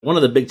One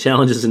of the big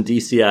challenges in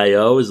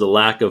DCIO is the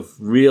lack of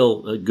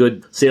real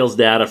good sales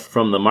data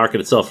from the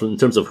market itself in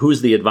terms of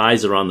who's the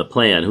advisor on the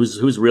plan,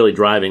 who's really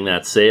driving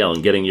that sale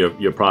and getting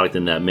your product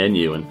in that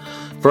menu. And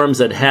firms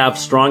that have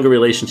stronger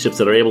relationships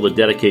that are able to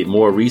dedicate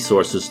more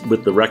resources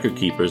with the record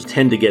keepers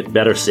tend to get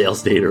better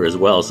sales data as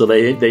well. So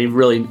they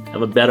really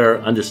have a better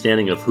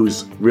understanding of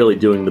who's really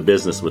doing the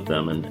business with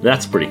them. And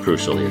that's pretty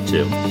crucial here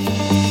too.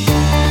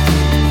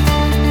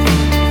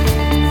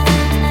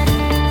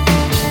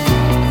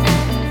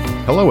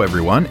 Hello,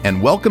 everyone,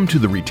 and welcome to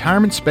the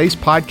Retirement Space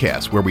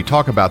Podcast, where we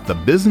talk about the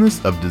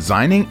business of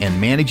designing and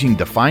managing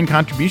defined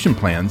contribution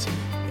plans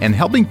and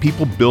helping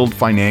people build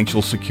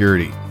financial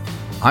security.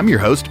 I'm your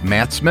host,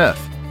 Matt Smith.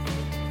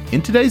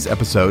 In today's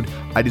episode,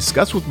 I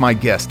discuss with my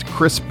guest,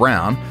 Chris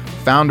Brown,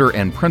 founder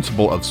and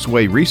principal of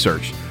Sway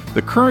Research,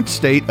 the current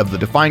state of the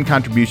defined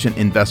contribution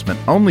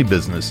investment-only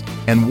business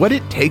and what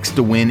it takes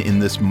to win in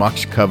this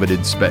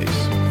much-coveted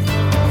space.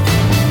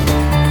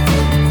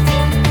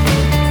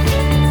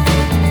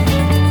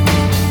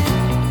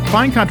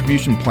 Defined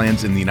contribution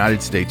plans in the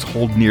United States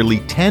hold nearly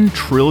 $10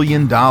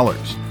 trillion.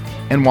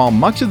 And while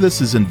much of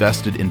this is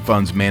invested in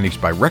funds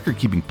managed by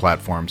record-keeping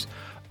platforms,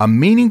 a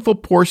meaningful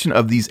portion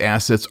of these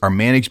assets are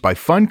managed by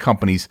fund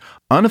companies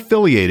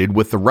unaffiliated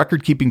with the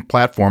record-keeping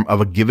platform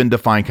of a given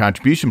defined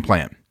contribution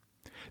plan.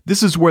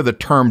 This is where the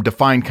term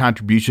defined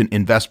contribution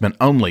investment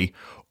only,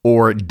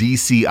 or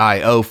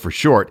DCIO for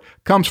short,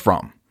 comes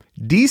from.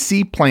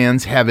 DC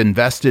plans have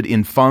invested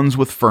in funds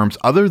with firms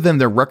other than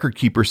their record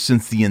keepers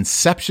since the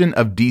inception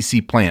of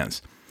DC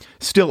plans.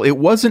 Still, it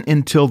wasn't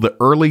until the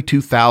early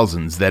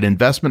 2000s that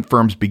investment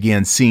firms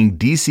began seeing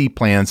DC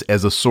plans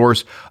as a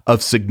source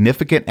of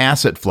significant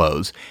asset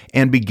flows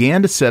and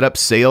began to set up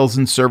sales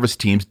and service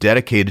teams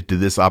dedicated to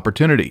this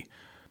opportunity.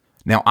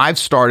 Now, I've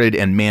started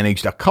and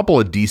managed a couple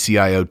of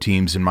DCIO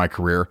teams in my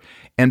career,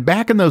 and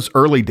back in those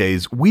early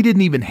days, we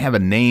didn't even have a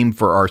name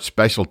for our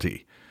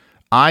specialty.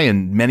 I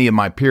and many of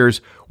my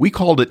peers, we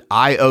called it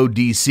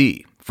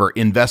IODC for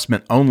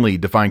investment only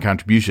defined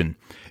contribution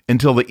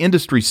until the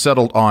industry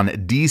settled on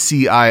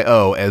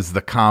DCIO as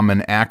the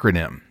common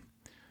acronym.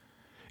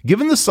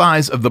 Given the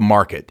size of the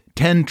market,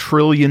 $10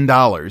 trillion,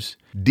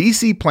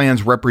 DC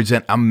plans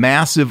represent a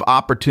massive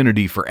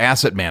opportunity for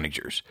asset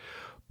managers.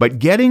 But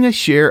getting a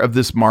share of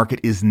this market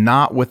is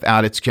not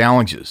without its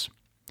challenges.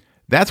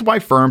 That's why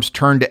firms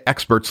turn to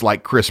experts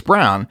like Chris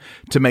Brown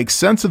to make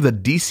sense of the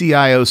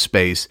DCIO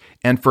space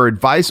and for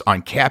advice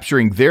on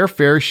capturing their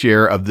fair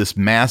share of this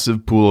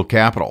massive pool of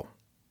capital.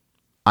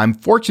 I'm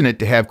fortunate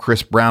to have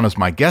Chris Brown as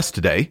my guest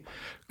today.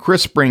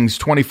 Chris brings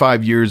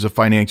 25 years of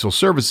financial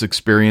service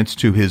experience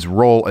to his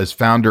role as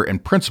founder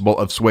and principal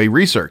of Sway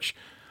Research.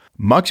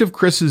 Much of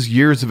Chris's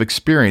years of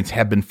experience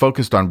have been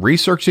focused on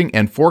researching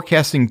and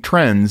forecasting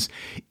trends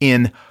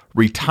in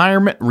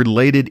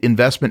retirement-related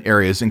investment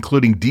areas,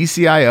 including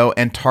DCIO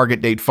and target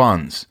date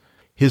funds.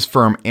 His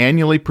firm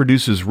annually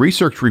produces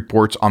research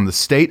reports on the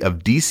state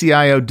of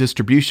DCIO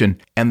distribution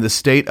and the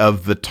state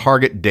of the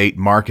target date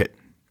market.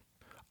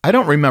 I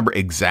don't remember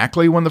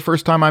exactly when the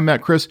first time I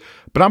met Chris,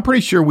 but I'm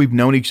pretty sure we've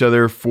known each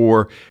other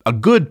for a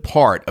good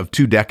part of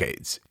 2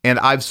 decades, and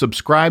I've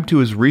subscribed to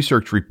his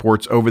research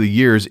reports over the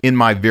years in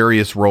my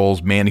various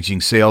roles managing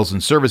sales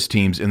and service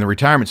teams in the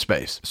retirement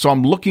space. So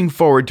I'm looking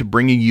forward to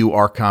bringing you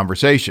our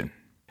conversation.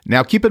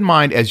 Now, keep in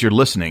mind as you're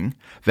listening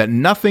that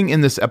nothing in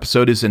this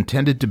episode is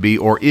intended to be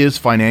or is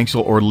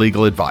financial or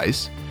legal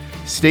advice.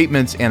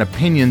 Statements and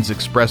opinions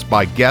expressed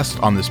by guests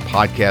on this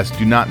podcast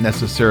do not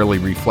necessarily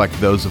reflect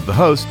those of the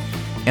host,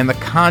 and the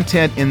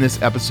content in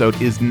this episode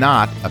is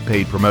not a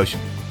paid promotion.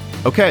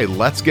 Okay,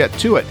 let's get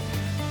to it.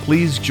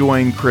 Please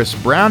join Chris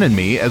Brown and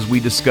me as we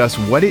discuss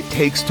what it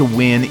takes to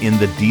win in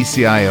the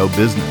DCIO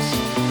business.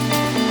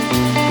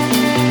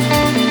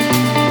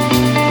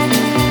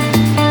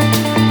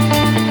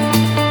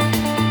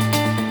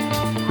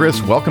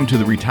 Chris, welcome to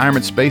the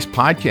Retirement Space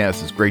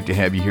Podcast. It's great to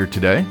have you here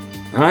today.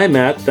 Hi,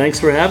 Matt. Thanks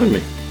for having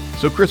me.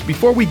 So, Chris,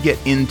 before we get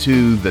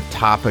into the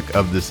topic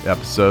of this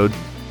episode,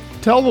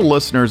 tell the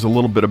listeners a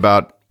little bit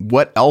about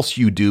what else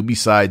you do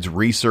besides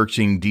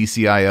researching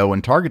DCIO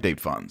and target date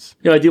funds.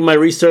 I do my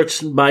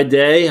research by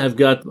day. I've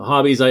got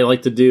hobbies I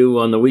like to do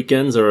on the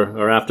weekends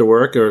or after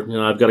work, or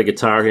I've got a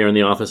guitar here in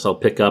the office I'll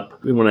pick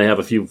up when I have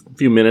a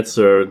few minutes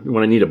or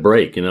when I need a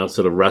break, sort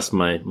of rest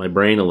my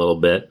brain a little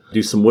bit.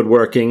 Do some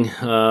woodworking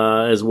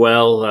as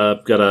well.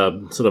 I've got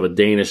a sort of a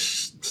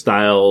Danish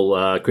style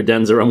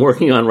credenza I'm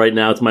working on right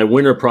now. It's my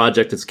winter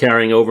project. It's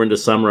carrying over into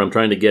summer. I'm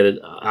trying to get it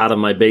out of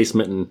my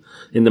basement and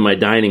into my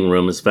dining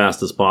room as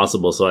fast as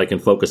possible so I can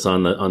focus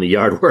on the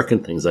yard work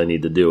and things I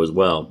need to do as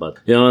well. But,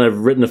 and I've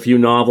written a few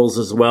novels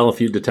as well, a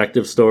few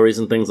detective stories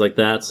and things like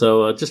that.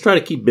 So just try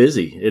to keep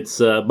busy. It's,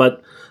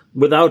 but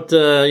without,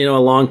 a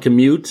long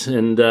commute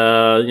and,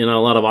 a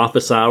lot of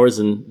office hours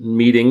and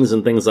meetings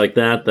and things like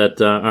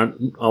that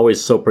aren't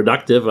always so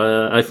productive,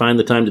 I find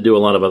the time to do a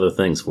lot of other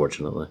things,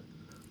 fortunately.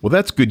 Well,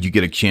 that's good you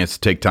get a chance to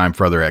take time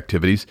for other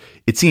activities.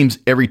 It seems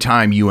every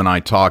time you and I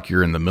talk,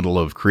 you're in the middle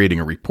of creating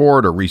a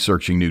report or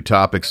researching new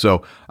topics,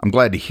 so I'm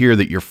glad to hear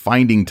that you're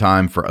finding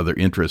time for other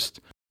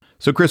interests.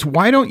 So, Chris,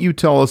 why don't you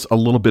tell us a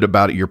little bit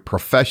about your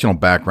professional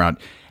background,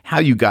 how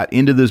you got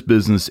into this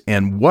business,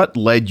 and what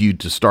led you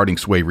to starting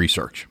Sway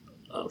Research?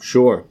 Oh,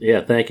 sure.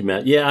 Yeah, thank you,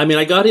 Matt. Yeah, I mean,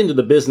 I got into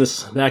the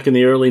business back in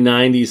the early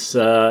 90s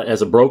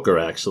as a broker,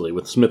 actually,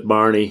 with Smith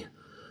Barney.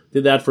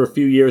 Did that for a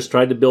few years,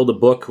 tried to build a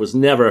book, was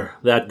never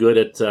that good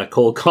at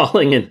cold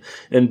calling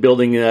and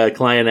building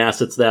client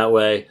assets that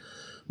way.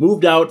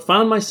 Moved out,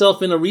 found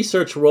myself in a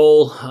research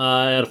role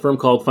at a firm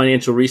called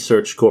Financial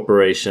Research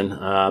Corporation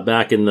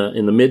back in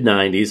the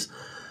mid-90s,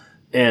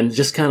 and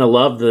just kind of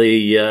loved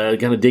the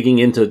kind of digging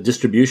into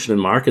distribution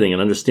and marketing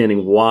and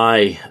understanding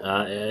why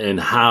and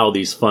how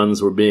these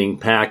funds were being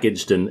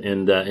packaged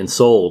and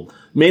sold.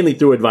 Mainly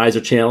through advisor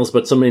channels,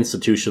 but some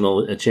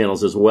institutional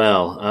channels as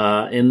well.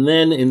 And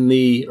then in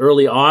the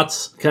early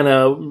aughts, kind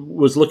of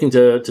was looking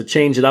to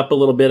change it up a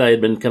little bit. I had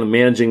been kind of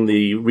managing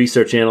the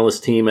research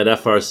analyst team at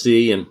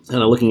FRC and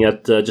kind of looking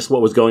at just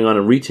what was going on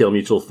in retail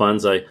mutual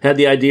funds. I had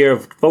the idea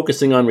of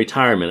focusing on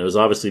retirement. It was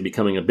obviously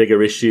becoming a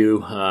bigger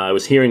issue. I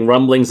was hearing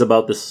rumblings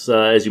about this,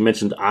 as you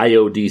mentioned,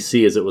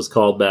 IODC, as it was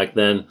called back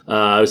then.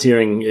 I was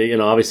hearing,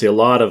 obviously a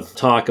lot of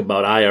talk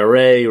about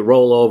IRA,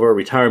 rollover,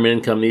 retirement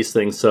income, these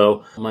things.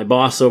 So my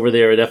boss over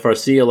there at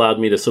FRC allowed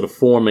me to sort of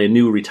form a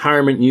new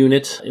retirement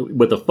unit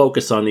with a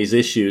focus on these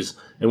issues.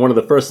 And one of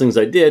the first things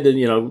I did,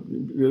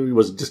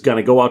 was just kind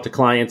of go out to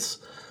clients,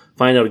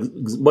 find out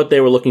what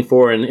they were looking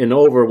for, and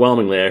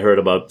overwhelmingly I heard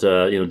about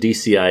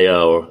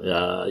DCIO.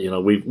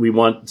 We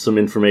want some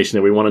information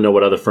there. We want to know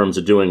what other firms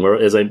are doing.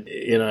 Whereas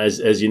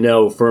as you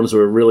know, firms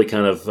were really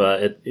kind of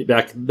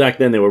back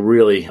then they were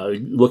really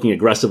looking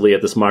aggressively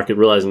at this market,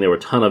 realizing there were a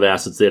ton of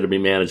assets there to be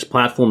managed.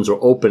 Platforms were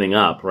opening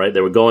up, right? They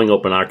were going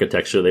open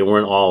architecture. They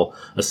weren't all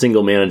a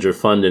single manager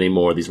fund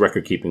anymore. These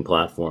record keeping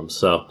platforms.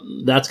 So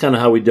that's kind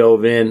of how we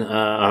dove in.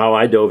 How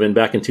I dove in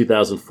back in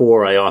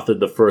 2004. I authored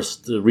the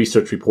first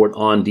research report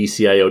on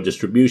DCIO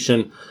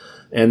distribution.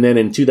 And then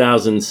in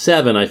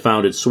 2007, I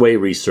founded Sway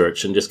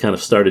Research and just kind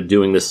of started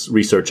doing this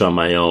research on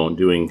my own,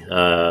 doing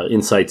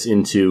insights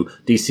into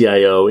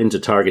DCIO, into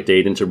target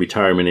date, into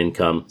retirement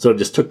income. So I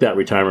just took that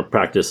retirement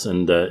practice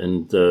and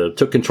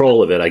took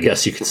control of it, I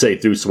guess you could say,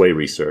 through Sway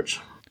Research.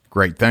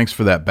 Great. Thanks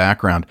for that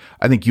background.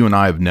 I think you and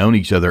I have known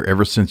each other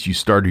ever since you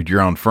started your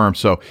own firm.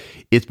 So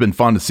it's been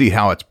fun to see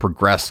how it's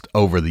progressed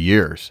over the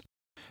years.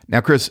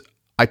 Now, Chris,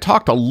 I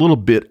talked a little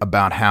bit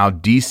about how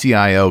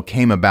DCIO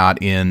came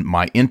about in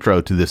my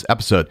intro to this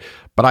episode,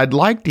 but I'd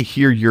like to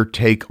hear your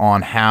take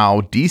on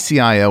how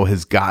DCIO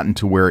has gotten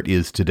to where it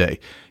is today.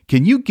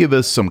 Can you give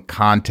us some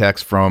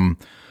context from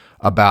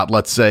about,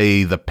 let's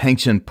say, the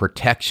Pension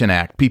Protection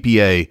Act,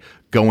 PPA,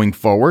 going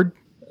forward?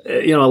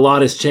 A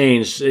lot has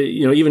changed.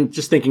 Even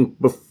just thinking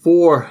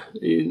before,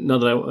 not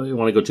that I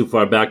want to go too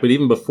far back, but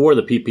even before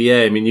the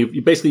PPA, I mean,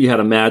 you basically had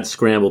a mad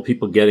scramble,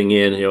 people getting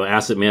in,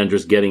 asset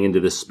managers getting into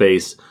this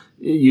space.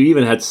 You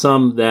even had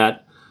some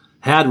that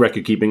had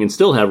record keeping and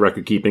still have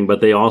record keeping, but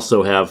they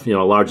also have,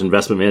 a large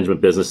investment management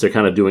business. They're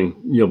kind of doing,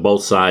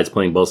 both sides,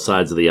 playing both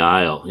sides of the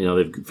aisle.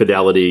 They've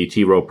Fidelity,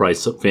 T. Rowe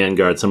Price,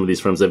 Vanguard, some of these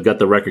firms, they've got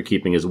the record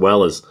keeping as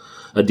well as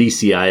a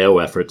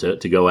DCIO effort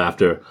to go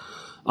after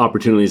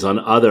opportunities on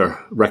other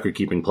record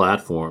keeping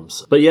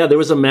platforms. But yeah, there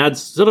was a mad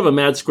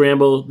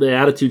scramble. The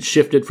attitude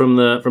shifted from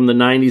the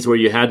 90s where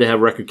you had to have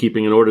record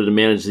keeping in order to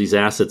manage these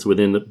assets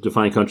within the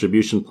defined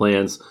contribution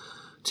plans,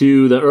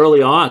 to the early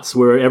aughts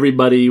where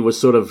everybody was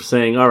sort of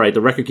saying, all right, the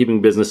record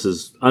keeping business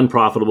is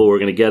unprofitable. We're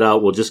going to get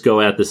out. We'll just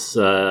go at this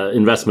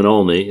investment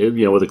only,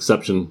 with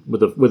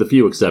a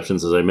few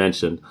exceptions, as I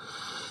mentioned.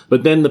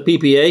 But then the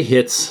PPA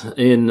hits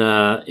in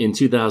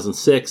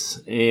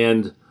 2006,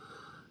 and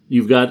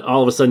you've got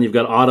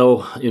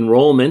auto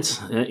enrollment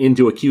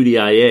into a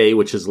QDIA,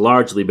 which has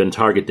largely been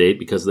target date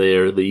because they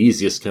are the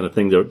easiest kind of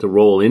thing to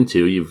roll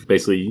into. You've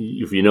basically,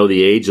 if you know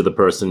the age of the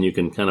person, you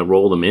can kind of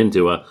roll them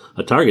into a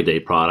target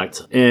date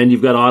product. And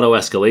you've got auto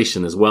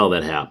escalation as well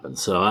that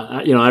happens. So,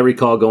 I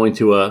recall going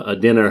to a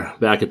dinner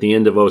back at the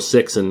end of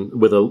 06 and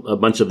with a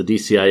bunch of the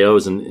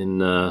DCIOs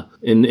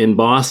in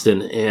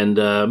Boston, and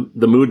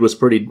the mood was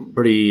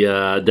pretty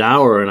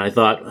dour. And I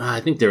thought,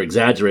 I think they're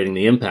exaggerating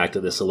the impact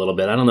of this a little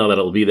bit. I don't know that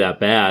it'll be that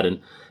bad.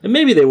 And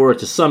maybe they were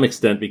to some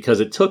extent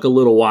because it took a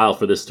little while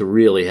for this to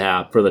really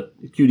happen, for the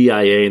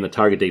QDIA and the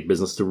target date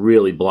business to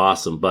really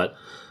blossom. But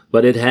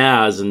it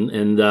has,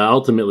 and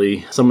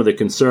ultimately some of the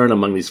concern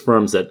among these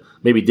firms that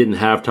maybe didn't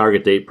have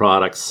target date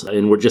products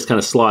and were just kind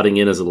of slotting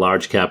in as a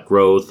large cap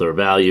growth or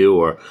value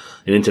or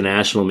an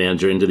international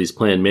manager into these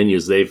planned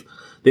menus, they've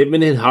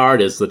been hit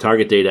hard as the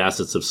target date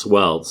assets have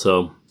swelled.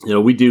 So,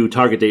 we do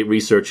target date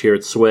research here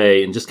at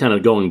Sway, and just kind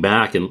of going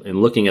back and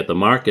looking at the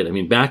market. I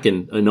mean, back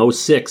in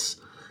 06,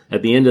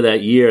 at the end of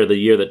that year, the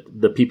year that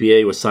the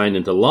PPA was signed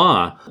into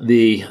law,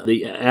 the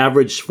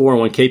average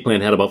 401k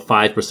plan had about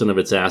 5% of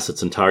its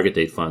assets in target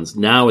date funds.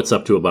 Now it's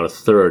up to about a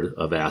third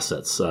of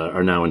assets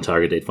are now in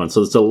target date funds.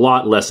 So it's a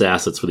lot less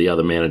assets for the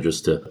other managers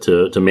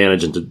to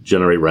manage and to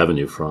generate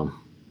revenue from.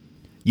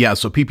 Yeah,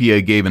 so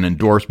PPA gave an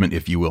endorsement,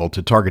 if you will,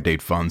 to target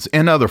date funds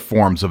and other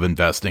forms of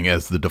investing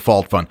as the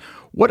default fund.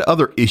 What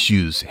other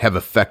issues have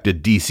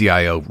affected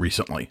DCIO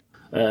recently?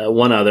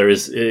 One other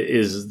is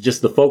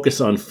just the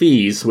focus on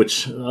fees,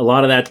 which a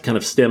lot of that kind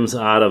of stems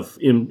out of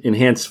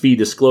enhanced fee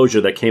disclosure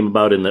that came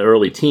about in the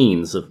early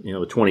teens,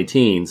 the 20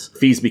 teens.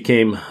 Fees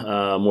became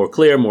more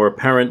clear, more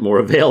apparent, more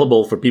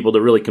available for people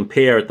to really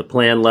compare at the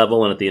plan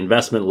level and at the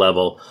investment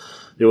level.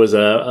 There was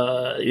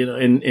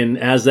and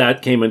as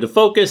that came into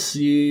focus,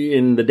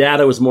 and the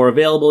data was more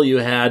available, you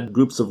had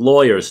groups of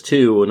lawyers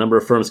too, a number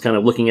of firms kind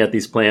of looking at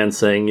these plans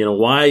saying,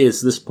 why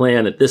is this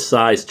plan at this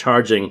size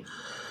charging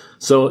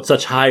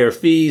such higher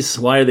fees?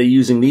 Why are they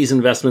using these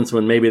investments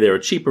when maybe there are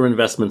cheaper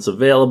investments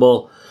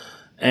available?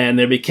 And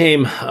there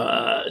became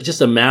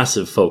just a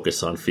massive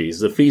focus on fees.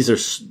 The fees are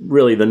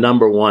really the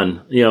number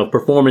one,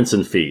 performance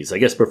and fees. I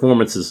guess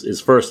performance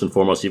is first and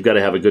foremost. You've got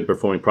to have a good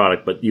performing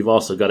product, but you've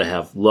also got to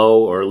have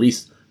low or at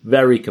least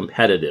very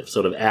competitive,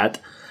 sort of at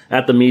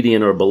the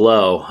median or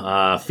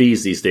below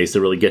fees these days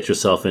to really get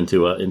yourself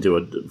into a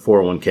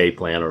 401k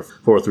plan or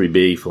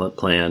 403b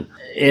plan.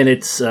 And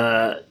it's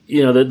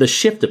the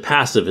shift to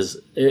passive is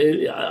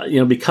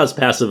because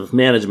passive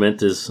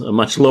management is a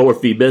much lower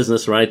fee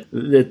business, right?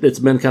 It's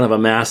been kind of a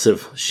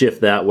massive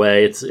shift that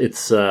way. It's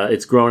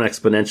grown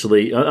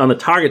exponentially on the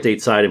target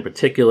date side in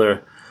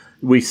particular.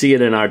 We see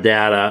it in our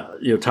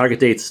data. Target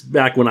dates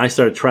back when I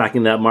started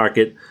tracking that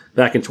market.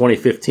 Back in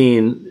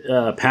 2015,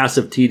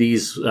 passive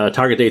TDs,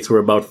 target dates were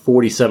about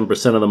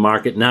 47% of the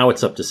market. Now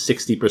it's up to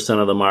 60%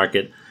 of the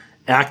market.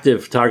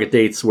 Active target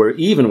dates were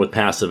even with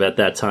passive at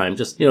that time.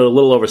 Just, a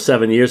little over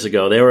 7 years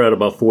ago, they were at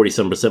about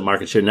 47%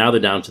 market share. Now they're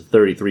down to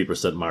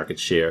 33% market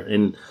share.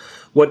 And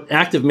what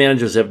active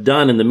managers have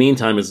done in the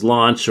meantime is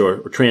launch or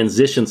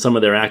transition some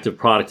of their active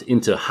product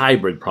into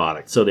hybrid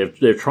products. So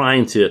they're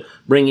trying to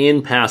bring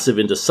in passive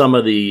into some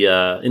of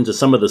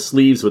the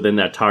sleeves within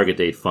that target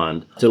date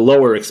fund to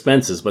lower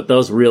expenses. But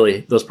those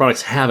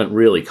products haven't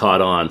really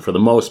caught on for the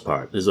most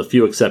part. There's a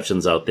few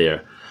exceptions out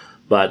there,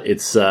 but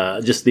it's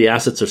just the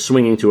assets are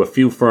swinging to a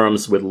few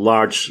firms with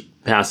large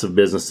passive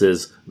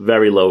businesses,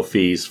 very low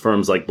fees.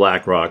 Firms like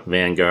BlackRock,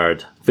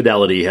 Vanguard,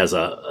 Fidelity has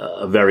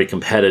a very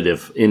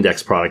competitive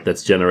index product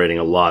that's generating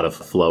a lot of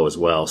flow as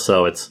well.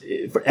 So it's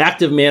for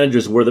active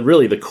managers were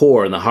really the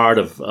core and the heart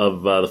of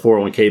the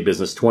 401k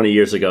business 20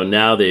 years ago.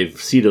 Now they've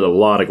ceded a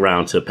lot of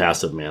ground to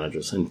passive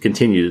managers and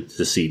continue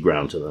to cede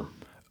ground to them.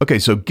 Okay,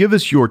 so give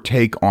us your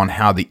take on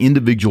how the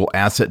individual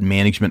asset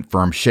management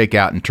firms shake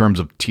out in terms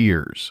of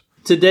tiers.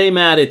 Today,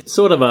 Matt, it's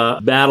sort of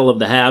a battle of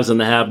the haves and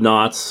the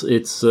have-nots.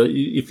 It's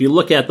if you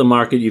look at the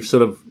market, you've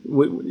sort of,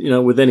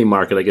 with any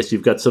market, I guess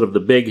you've got sort of the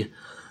big,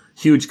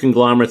 huge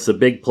conglomerates, the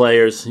big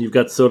players. You've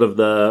got sort of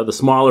the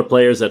smaller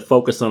players that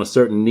focus on a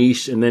certain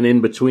niche, and then in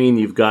between,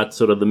 you've got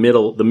sort of the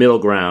middle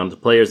ground,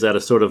 players that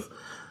are sort of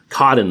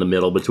caught in the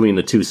middle between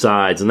the two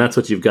sides. And that's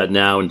what you've got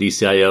now in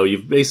DCIO.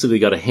 You've basically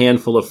got a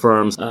handful of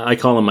firms. I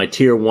call them my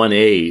tier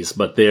 1As,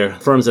 but they're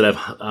firms that have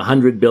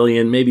 $100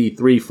 billion, maybe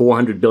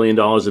 $400 billion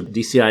of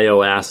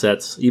DCIO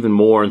assets, even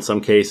more in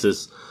some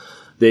cases.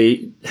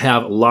 They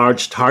have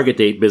large target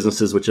date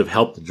businesses which have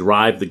helped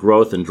drive the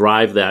growth and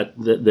drive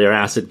their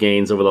asset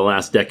gains over the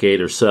last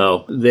decade or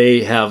so.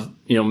 They have,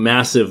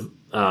 massive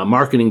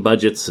marketing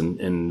budgets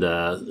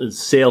and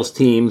sales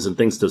teams and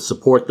things to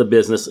support the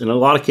business. In a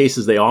lot of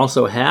cases, they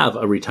also have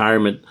a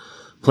retirement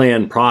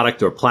plan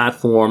product or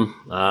platform.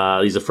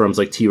 These are firms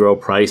like T. Rowe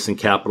Price and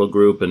Capital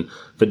Group and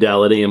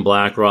Fidelity and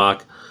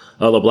BlackRock.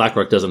 Although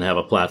BlackRock doesn't have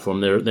a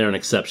platform, they're an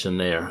exception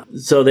there.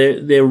 So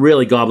they're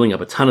really gobbling up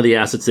a ton of the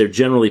assets. They're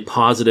generally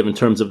positive in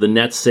terms of the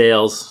net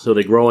sales. So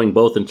they're growing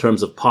both in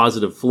terms of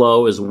positive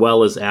flow as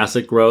well as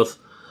asset growth.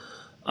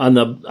 On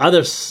the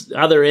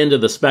other end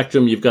of the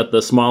spectrum, you've got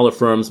the smaller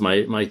firms,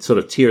 my sort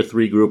of tier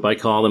 3 group, I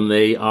call them.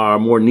 They are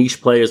more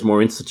niche players,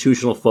 more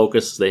institutional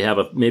focused. They have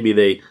maybe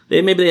they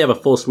have a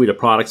full suite of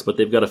products, but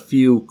they've got a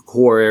few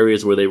core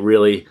areas where they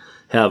really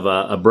have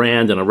a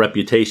brand and a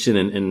reputation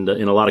and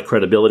a lot of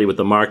credibility with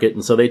the market.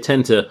 And so they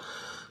tend to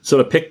sort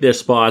of pick their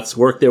spots,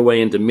 work their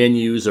way into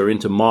menus or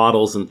into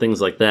models and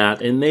things like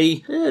that. And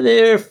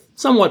they're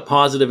somewhat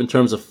positive in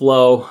terms of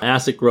flow.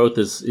 Asset growth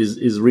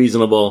is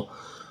reasonable.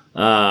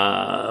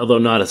 Although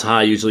not as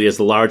high usually as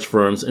the large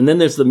firms. And then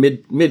there's the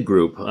mid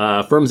group,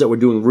 firms that were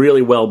doing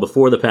really well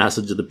before the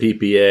passage of the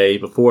PPA,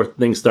 before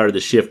things started to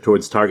shift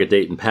towards target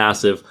date and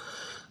passive.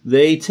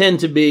 They tend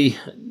to be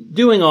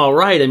doing all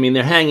right. I mean,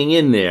 they're hanging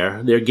in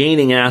there. They're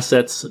gaining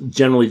assets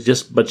generally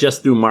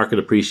just through market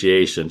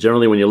appreciation.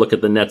 Generally, when you look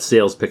at the net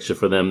sales picture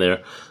for them,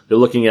 they're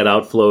looking at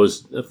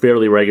outflows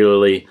fairly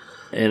regularly.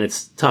 And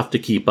it's tough to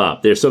keep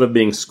up. They're sort of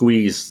being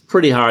squeezed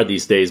pretty hard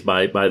these days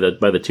by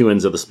the two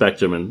ends of the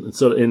spectrum, and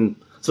sort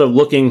of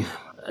looking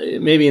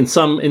maybe in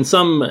some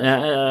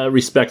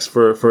respects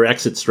for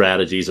exit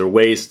strategies or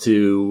ways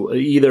to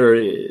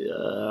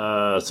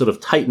either sort of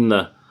tighten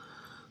the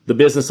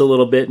business a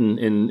little bit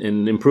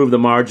and improve the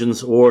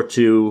margins, or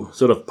to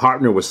sort of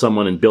partner with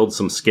someone and build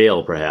some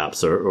scale,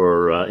 perhaps,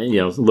 or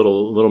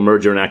little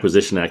merger and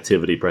acquisition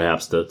activity,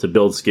 perhaps, to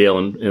build scale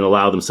and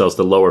allow themselves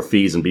to lower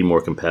fees and be more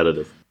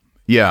competitive.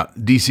 Yeah,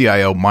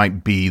 DCIO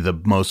might be the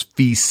most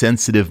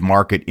fee-sensitive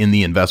market in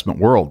the investment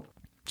world.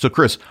 So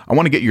Chris, I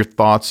want to get your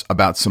thoughts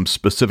about some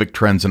specific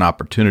trends and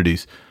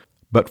opportunities.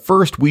 But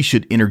first, we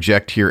should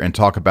interject here and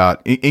talk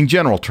about, in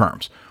general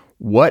terms,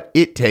 what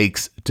it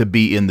takes to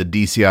be in the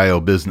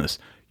DCIO business.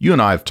 You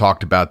and I have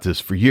talked about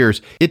this for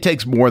years. It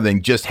takes more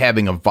than just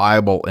having a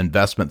viable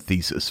investment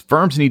thesis.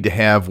 Firms need to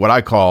have what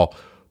I call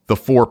the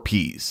 4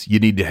 Ps. You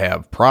need to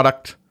have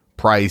product,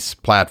 price,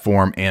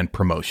 platform, and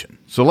promotion.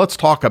 So let's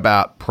talk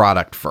about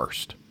product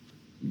first.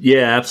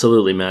 Yeah,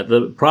 absolutely, Matt.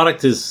 The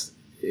product is,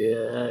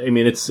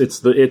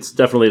 it's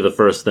definitely the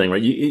first thing,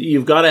 right?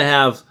 You've got to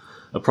have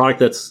a product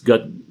that's got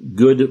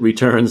good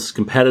returns,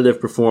 competitive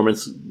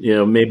performance,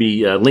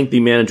 maybe a lengthy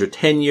manager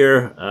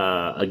tenure,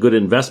 a good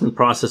investment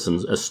process,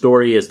 and a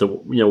story as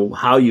to,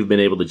 how you've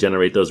been able to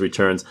generate those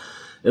returns.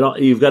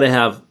 You've got to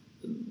have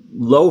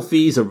low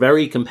fees or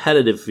very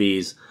competitive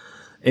fees,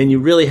 and you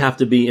really have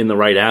to be in the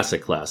right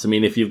asset class. I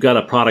mean, if you've got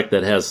a product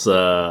that has,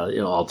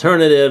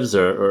 alternatives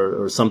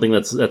or something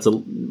that's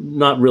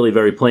not really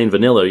very plain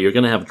vanilla, you're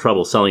going to have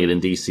trouble selling it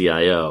in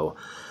DCIO.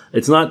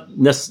 It's not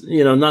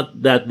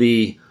not that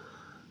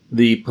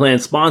the plan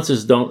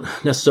sponsors don't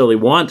necessarily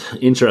want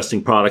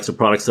interesting products or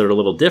products that are a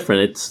little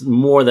different. It's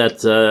more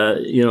that,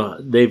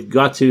 they've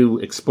got to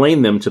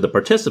explain them to the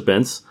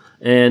participants,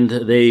 and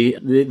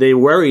they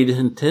worried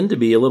and tend to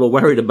be a little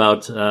worried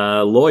about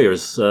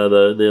lawyers,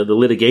 the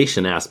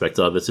litigation aspect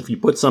of this. If you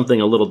put something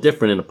a little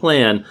different in a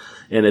plan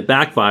and it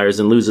backfires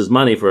and loses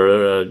money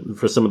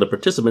for some of the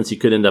participants, you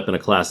could end up in a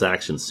class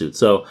action suit.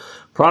 So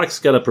product's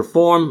got to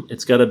perform.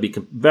 It's got to be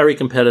very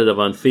competitive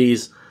on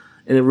fees.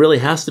 And it really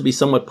has to be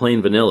somewhat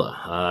plain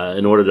vanilla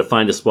in order to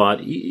find a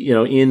spot,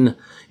 in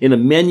a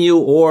menu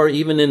or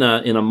even in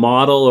a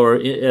model or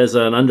as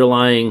an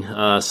underlying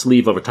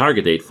sleeve of a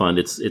target date fund.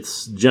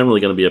 It's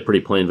generally going to be a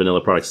pretty plain vanilla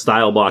product,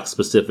 style box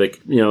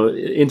specific,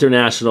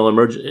 international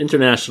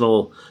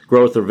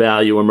growth or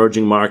value,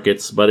 emerging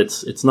markets, but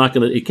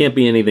it can't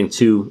be anything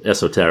too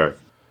esoteric.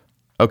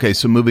 Okay,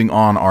 so moving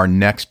on, our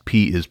next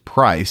P is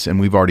price, and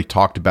we've already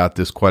talked about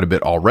this quite a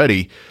bit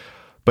already.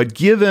 But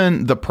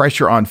given the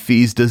pressure on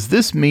fees, does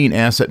this mean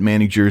asset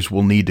managers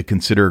will need to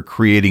consider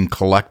creating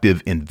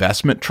collective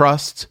investment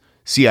trusts,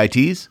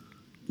 CITs?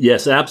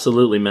 Yes,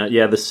 absolutely, Matt.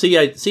 Yeah, the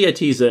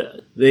CITs,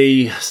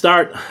 they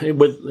start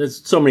with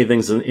there's so many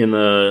things in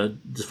the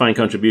defined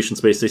contribution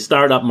space. They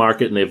start up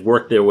market and they've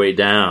worked their way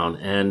down.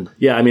 And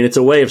yeah, I mean, it's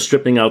a way of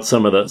stripping out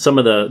some of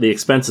the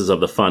expenses of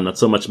the fund, not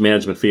so much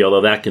management fee,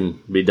 although that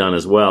can be done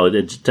as well.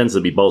 It tends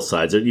to be both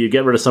sides. You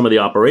get rid of some of the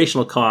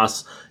operational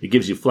costs. It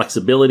gives you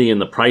flexibility in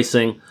the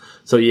pricing.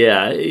 So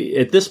yeah,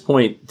 at this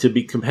point, to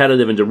be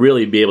competitive and to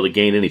really be able to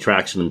gain any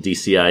traction in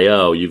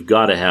DCIO, you've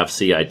got to have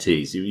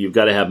CITs. You've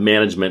got to have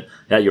management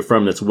at your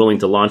firm that's willing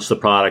to launch the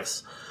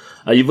products.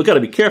 You've got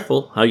to be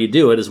careful how you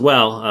do it as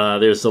well.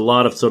 There's a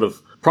lot of sort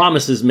of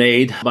promises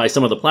made by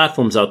some of the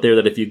platforms out there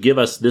that if you give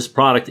us this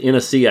product in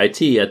a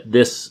CIT at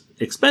this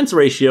expense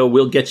ratio,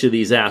 we'll get you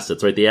these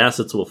assets, right? The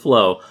assets will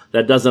flow.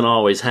 That doesn't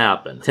always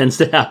happen. It tends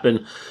to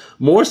happen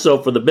more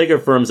so for the bigger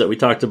firms that we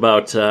talked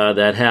about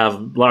that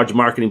have large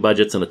marketing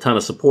budgets and a ton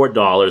of support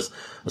dollars.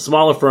 The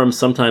smaller firms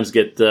sometimes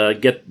get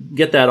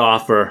that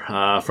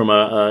offer from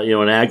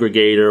an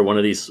aggregator, one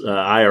of these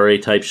IRA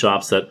type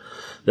shops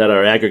that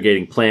are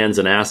aggregating plans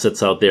and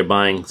assets out there,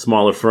 buying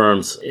smaller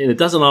firms, and it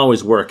doesn't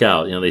always work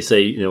out. They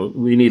say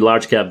we need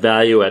large cap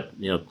value at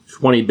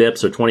 20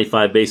 bips or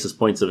 25 basis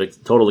points of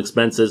total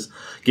expenses.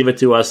 Give it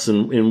to us,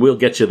 and we'll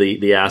get you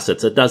the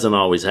assets. It doesn't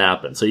always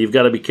happen. So you've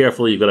got to be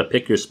careful. You've got to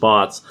pick your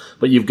spots,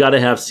 but you've got to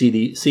have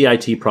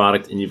CIT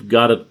product, and you've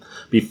got to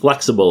be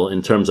flexible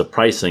in terms of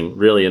pricing,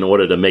 really, in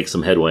order to make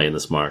some headway in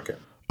this market.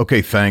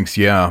 Okay, thanks.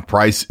 Yeah,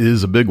 price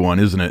is a big one,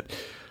 isn't it?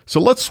 So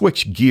let's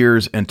switch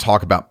gears and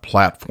talk about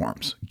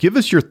platforms. Give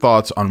us your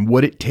thoughts on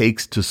what it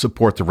takes to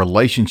support the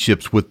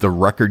relationships with the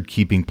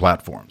record-keeping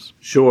platforms.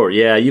 Sure.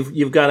 Yeah,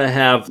 you've got to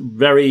have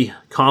very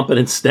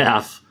competent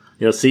staff,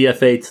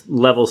 CFA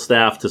level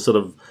staff to sort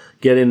of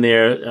get in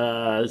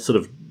there, sort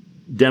of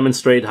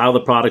demonstrate how the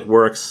product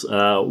works,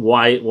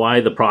 why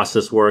the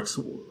process works,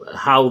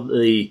 how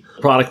the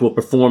product will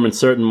perform in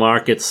certain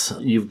markets.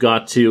 You've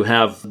got to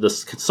have the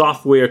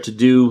software to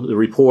do the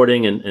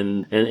reporting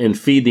and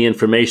feed the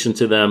information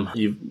to them.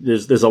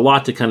 There's a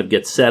lot to kind of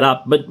get set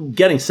up, but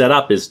getting set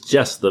up is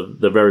just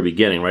the very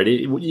beginning, right?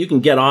 You can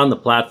get on the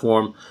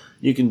platform,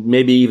 you can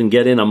maybe even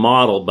get in a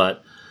model,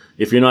 but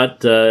if you're not,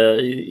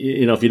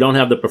 if you don't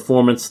have the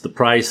performance, the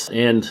price,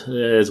 and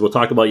as we'll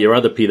talk about your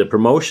other P, the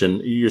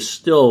promotion, you're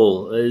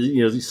still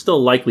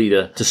likely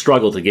to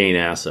struggle to gain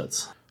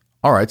assets.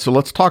 All right, so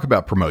let's talk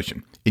about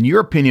promotion. In your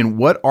opinion,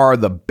 what are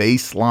the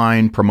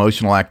baseline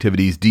promotional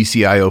activities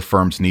DCIO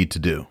firms need to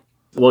do?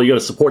 Well, you got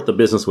to support the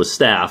business with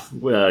staff,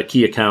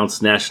 key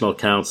accounts, national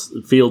accounts,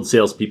 field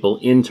salespeople,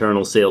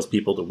 internal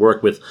salespeople to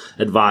work with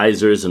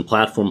advisors and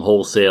platform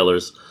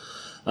wholesalers.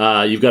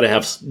 You've got to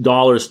have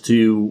dollars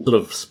to sort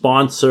of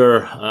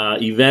sponsor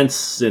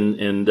events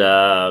and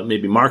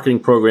maybe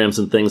marketing programs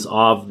and things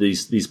of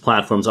these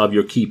platforms, of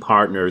your key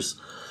partners.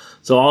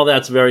 So all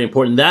that's very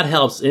important. That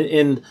helps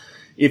in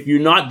if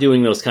you're not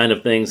doing those kind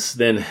of things,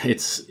 then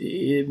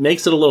it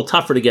makes it a little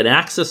tougher to get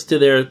access to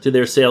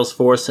their sales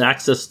force,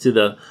 access to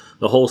the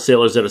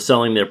wholesalers that are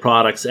selling their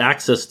products,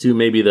 access to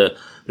maybe the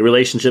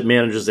relationship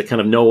managers that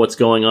kind of know what's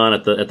going on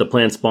at the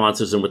plan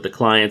sponsors and with the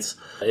clients.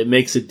 It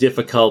makes it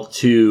difficult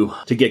to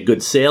get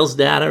good sales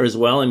data as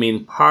well. I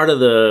mean, one of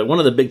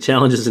the big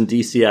challenges in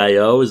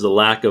DCIO is the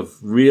lack of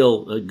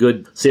real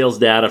good sales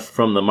data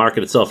from the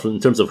market itself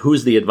in terms of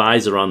who's the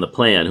advisor on the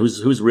plan,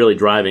 who's really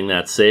driving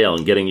that sale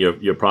and getting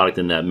your product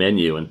in that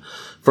menu. And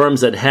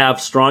firms that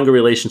have stronger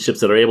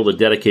relationships that are able to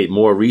dedicate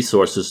more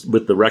resources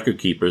with the record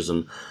keepers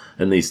and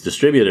these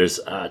distributors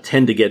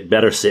tend to get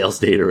better sales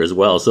data as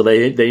well. So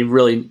they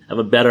really have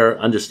a better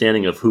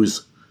understanding of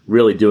who's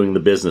really doing the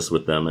business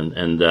with them.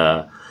 And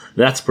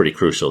that's pretty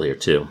crucial here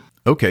too.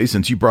 Okay,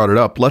 since you brought it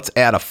up, let's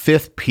add a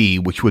fifth P,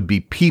 which would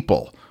be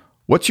people.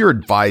 What's your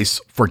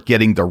advice for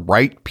getting the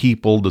right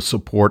people to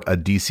support a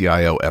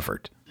DCIO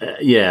effort?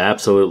 Yeah,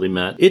 absolutely,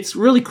 Matt. It's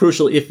really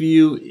crucial if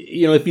you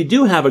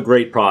do have a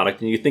great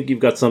product and you think you've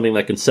got something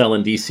that can sell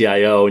in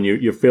DCIO and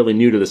you're fairly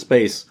new to the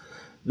space,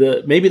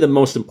 maybe the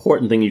most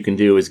important thing you can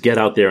do is get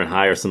out there and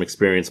hire some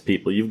experienced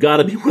people. You've got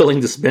to be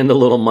willing to spend a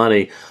little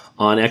money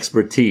on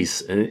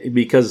expertise,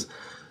 because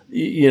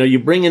you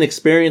bring in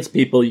experienced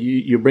people,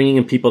 you're bringing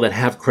in people that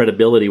have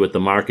credibility with the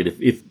market.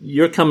 If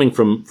you're coming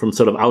from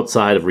sort of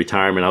outside of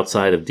retirement,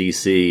 outside of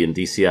DC and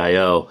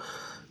DCIO,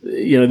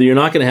 you're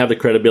not going to have the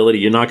credibility,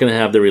 you're not going to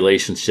have the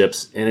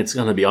relationships, and it's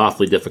going to be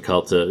awfully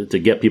difficult to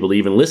get people to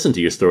even listen to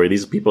your story.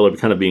 These people are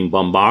kind of being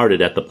bombarded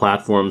at the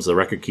platforms, the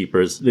record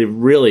keepers.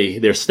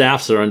 Their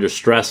staffs are under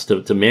stress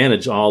to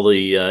manage all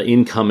the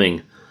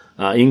incoming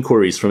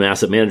inquiries from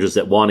asset managers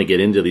that want to get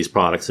into these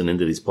products and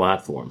into these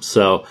platforms.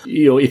 So,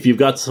 if you've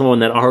got someone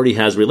that already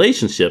has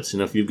relationships,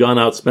 if you've gone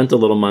out, spent a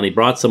little money,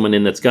 brought someone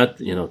in that's got,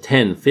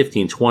 10,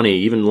 15, 20,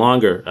 even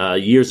longer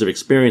years of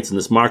experience in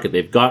this market,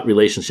 they've got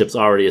relationships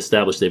already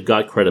established, they've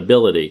got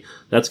credibility,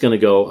 that's going to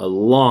go a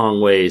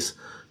long ways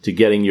to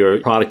getting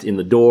your product in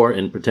the door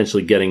and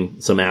potentially getting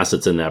some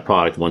assets in that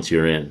product once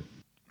you're in.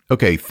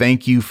 Okay,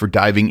 thank you for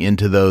diving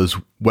into those,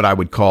 what I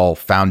would call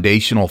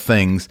foundational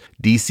things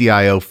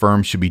DCIO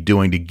firms should be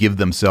doing to give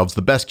themselves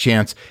the best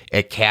chance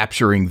at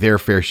capturing their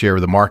fair share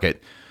of the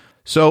market.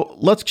 So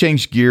let's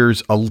change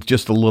gears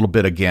just a little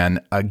bit again.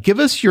 Give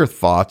us your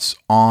thoughts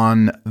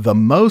on the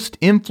most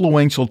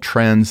influential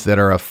trends that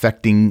are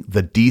affecting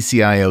the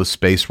DCIO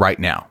space right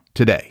now,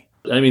 today.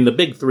 I mean, the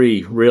big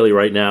three really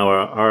right now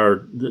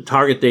are the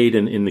target date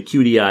in the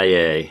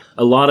QDIA.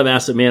 A lot of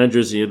asset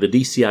managers, the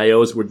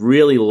DCIOs, would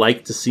really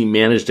like to see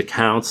managed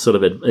accounts, sort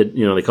of,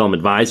 they call them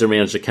advisor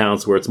managed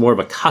accounts, where it's more of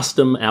a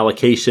custom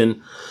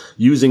allocation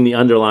using the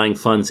underlying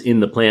funds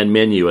in the plan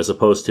menu as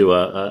opposed to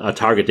a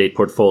target date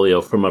portfolio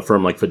from a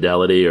firm like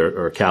Fidelity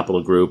or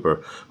Capital Group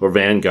or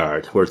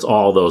Vanguard, where it's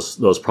all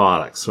those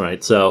products,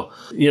 right? So,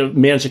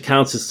 managed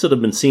accounts has sort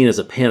of been seen as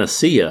a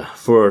panacea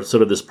for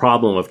sort of this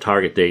problem of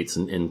target dates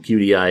and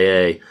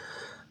QDIA.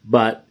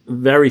 But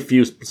very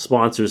few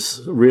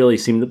sponsors really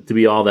seem to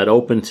be all that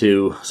open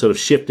to sort of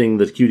shifting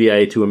the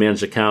QDIA to a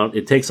managed account.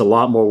 It takes a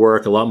lot more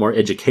work, a lot more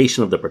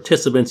education of the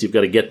participants. You've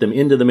got to get them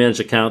into the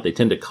managed account. They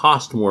tend to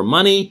cost more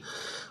money,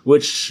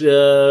 which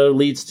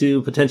leads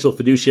to potential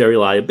fiduciary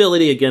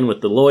liability, again, with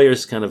the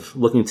lawyers kind of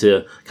looking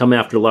to come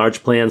after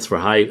large plans for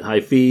high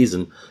fees.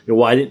 And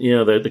why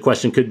didn't, the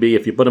question could be,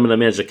 if you put them in a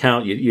managed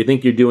account, you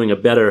think you're doing a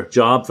better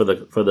job for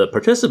the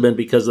participant,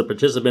 because the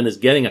participant is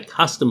getting a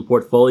custom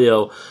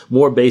portfolio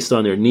more based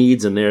on their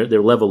needs and their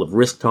level of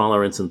risk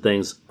tolerance and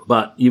things.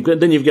 But you've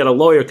got a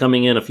lawyer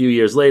coming in a few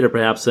years later,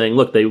 perhaps saying,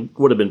 look, they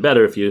would have been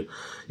better if you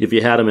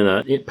had them in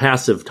a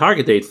passive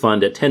target date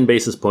fund at 10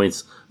 basis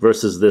points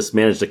versus this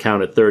managed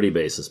account at 30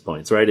 basis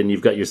points, right? And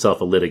you've got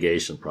yourself a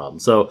litigation problem.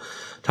 So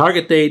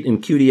target date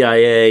and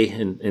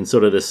QDIA and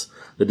sort of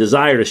the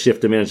desire to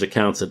shift to managed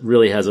accounts that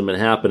really hasn't been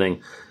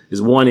happening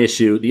is one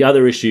issue. The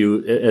other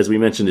issue, as we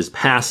mentioned, is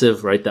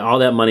passive, right? All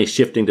that money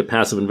shifting to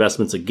passive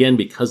investments, again,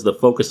 because the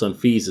focus on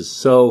fees is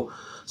so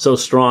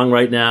strong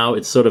right now.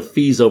 It's sort of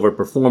fees over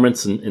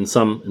performance in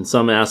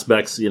some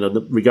aspects,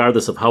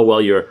 regardless of how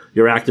well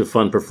your active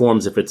fund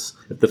performs. If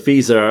the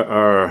fees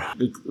are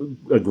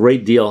a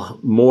great deal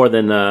more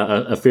than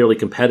a fairly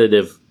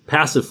competitive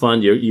passive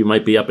fund, you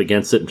might be up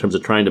against it in terms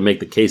of trying to make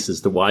the case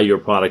as to why your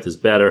product is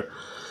better.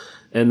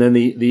 And then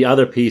the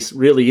other piece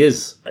really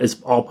is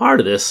all part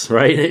of this,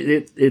 right?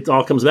 It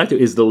all comes back to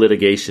is the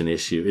litigation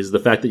issue, is the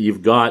fact that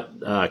you've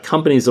got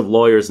companies of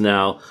lawyers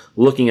now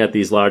looking at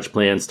these large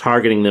plans,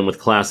 targeting them with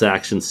class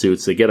action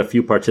suits. They get a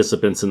few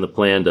participants in the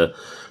plan to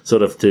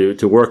sort of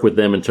to work with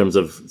them in terms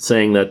of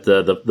saying that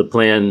the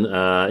plan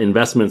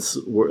investments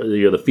were,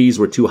 the fees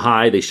were too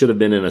high. They should have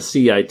been in a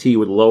CIT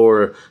with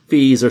lower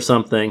fees or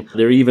something.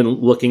 They're even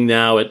looking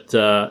now at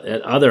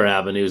other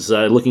avenues,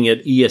 looking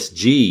at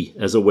ESG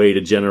as a way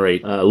to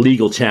generate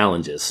legal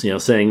challenges.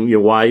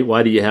 Saying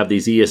why do you have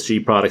these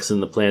ESG products in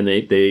the plan?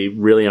 They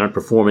really aren't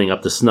performing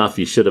up to snuff.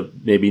 You should have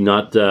maybe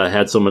not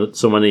had so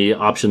many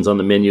options on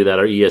the menu that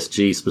are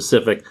ESG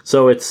specific.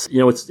 So it's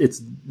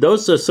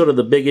those are sort of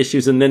the big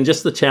issues, and then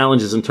just the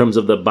challenges in terms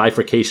of the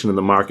bifurcation in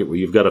the market where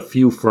you've got a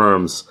few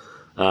firms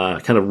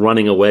kind of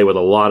running away with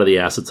a lot of the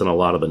assets and a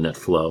lot of the net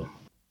flow.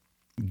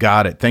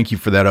 Got it. Thank you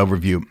for that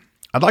overview.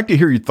 I'd like to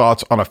hear your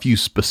thoughts on a few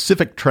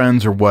specific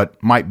trends or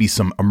what might be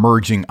some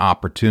emerging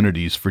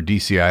opportunities for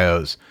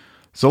DCIOs.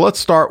 So let's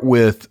start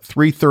with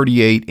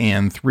 338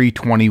 and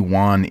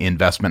 321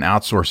 investment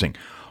outsourcing.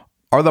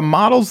 Are the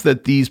models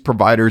that these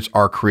providers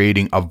are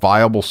creating a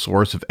viable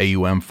source of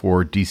AUM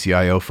for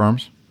DCIO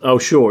firms? Oh,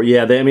 sure.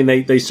 Yeah,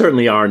 they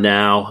certainly are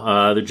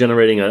now. They're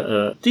generating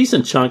a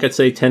decent chunk, I'd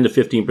say 10 to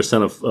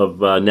 15%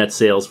 of net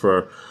sales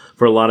for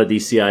a lot of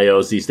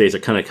DCIOs these days are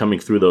kind of coming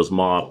through those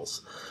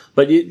models.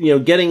 But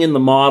getting in the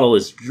model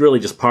is really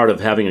just part of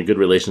having a good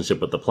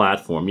relationship with the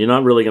platform. You're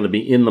not really going to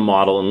be in the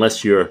model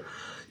unless you've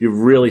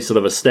really sort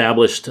of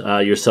established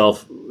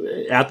yourself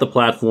at the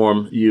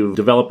platform. You've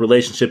developed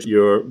relationships.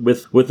 You're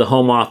with the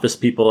home office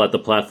people at the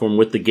platform,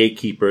 with the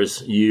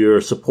gatekeepers. You're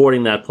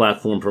supporting that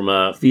platform from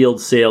a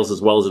field sales as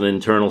well as an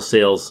internal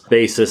sales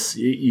basis.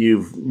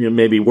 You're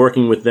maybe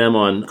working with them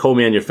on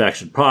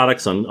co-manufactured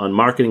products, on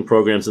marketing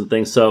programs and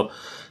things. So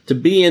to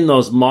be in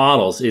those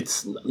models,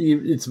 it's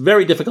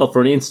very difficult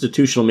for an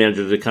institutional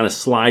manager to kind of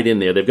slide in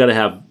there. They've got to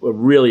have a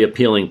really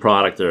appealing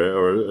product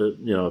or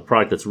a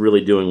product that's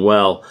really doing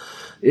well.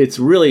 It's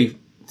really,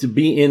 to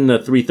be in the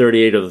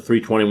 338 or the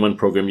 321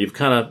 program, you've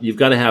got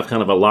to have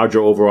kind of a larger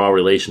overall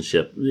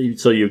relationship.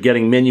 So you're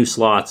getting menu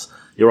slots.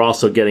 You're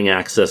also getting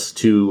access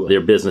to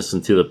their business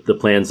and to the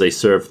plans they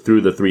serve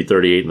through the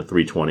 338 and the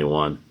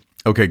 321.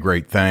 Okay,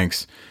 great.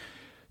 Thanks.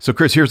 So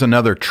Chris, here's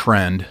another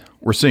trend.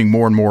 We're seeing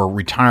more and more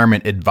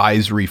retirement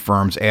advisory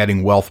firms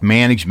adding wealth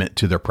management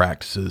to their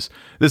practices.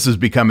 This is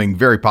becoming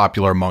very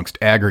popular amongst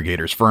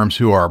aggregators, firms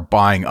who are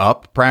buying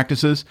up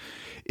practices.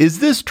 Is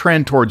this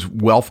trend towards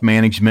wealth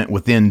management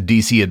within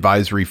DC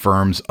advisory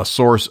firms a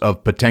source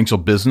of potential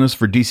business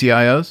for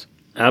DCIOs?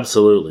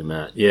 Absolutely,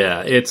 Matt.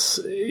 Yeah, it's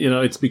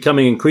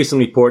becoming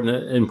increasingly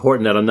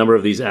important that a number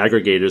of these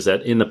aggregators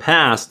that in the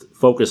past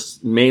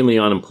focused mainly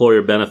on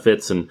employer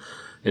benefits and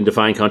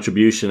defined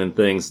contribution and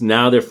things.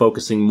 Now they're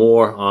focusing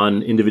more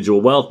on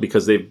individual wealth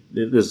because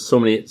there's so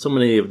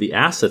many of the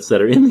assets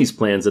that are in these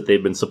plans that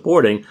they've been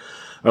supporting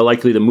are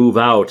likely to move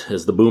out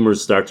as the boomers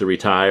start to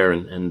retire,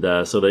 and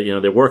so that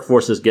their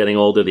workforce is getting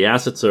older. The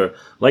assets are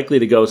likely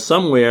to go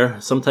somewhere,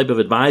 some type of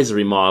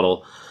advisory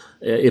model.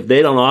 If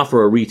they don't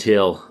offer a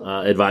retail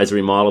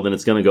advisory model, then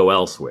it's going to go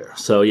elsewhere.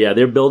 So yeah,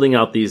 they're building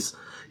out these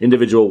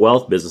individual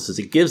wealth businesses.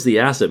 It gives the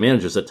asset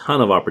managers a ton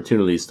of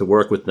opportunities to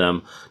work with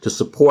them, to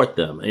support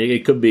them.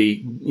 It could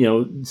be,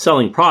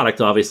 selling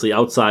product, obviously,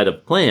 outside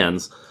of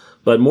plans,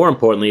 but more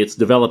importantly, it's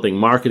developing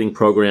marketing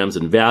programs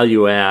and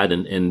value add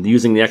and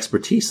using the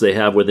expertise they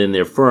have within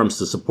their firms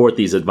to support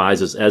these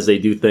advisors as they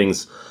do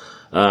things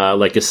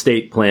like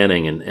estate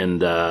planning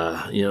and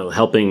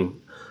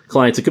helping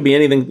clients. It could be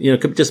anything,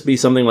 it could just be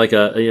something like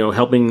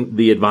helping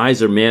the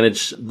advisor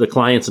manage the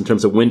clients in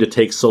terms of when to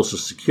take Social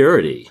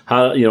Security,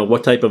 how,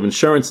 what type of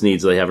insurance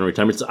needs they have in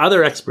retirement. It's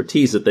other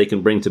expertise that they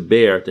can bring to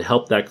bear to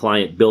help that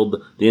client build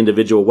the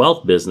individual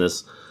wealth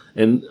business.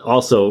 And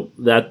also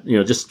that,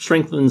 just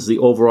strengthens the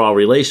overall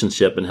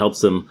relationship and helps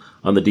them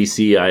on the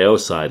DCIO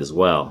side as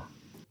well.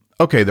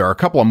 Okay, there are a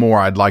couple of more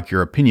I'd like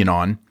your opinion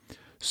on.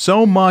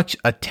 So much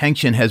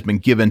attention has been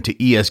given to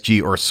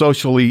ESG, or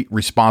socially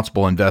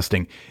responsible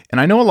investing, and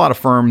I know a lot of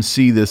firms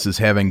see this as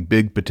having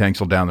big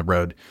potential down the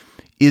road.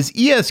 Is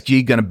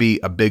ESG going to be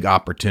a big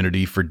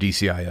opportunity for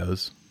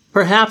DCIOs?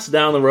 Perhaps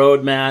down the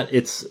road, Matt.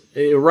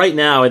 Right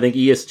now, I think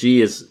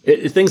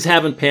ESG things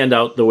haven't panned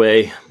out the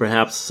way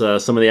perhaps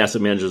some of the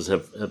asset managers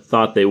have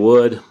thought they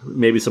would.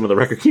 Maybe some of the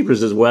record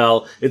keepers as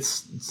well.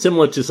 It's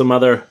similar to some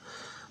other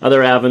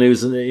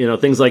avenues,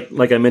 things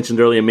like I mentioned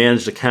earlier,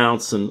 managed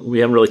accounts, and we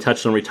haven't really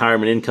touched on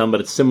retirement income,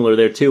 but it's similar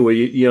there too, where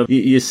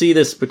you see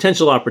this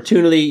potential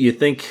opportunity. You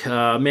think,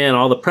 man,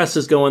 all the press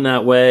is going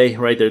that way,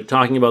 right? They're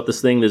talking about this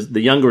thing.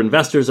 The younger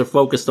investors are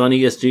focused on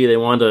ESG. They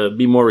want to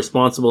be more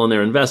responsible in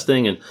their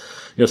investing, and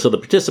so the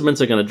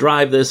participants are going to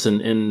drive this,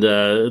 and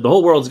the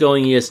whole world's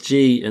going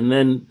ESG, and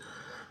then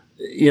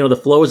the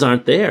flows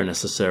aren't there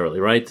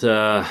necessarily, right?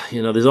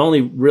 There's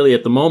only really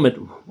at the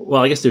moment,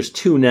 well, I guess there's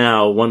two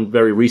now, one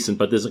very recent,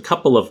 but there's a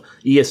couple of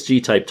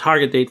ESG type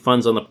target date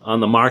funds on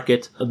the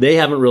market. They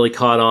haven't really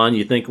caught on.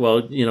 You think,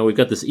 well, we've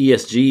got this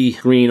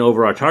ESG green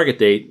over our target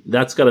date.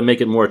 That's got to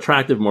make it more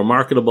attractive, more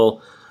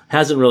marketable.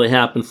 Hasn't really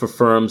happened for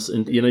firms.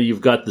 And,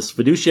 you've got this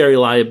fiduciary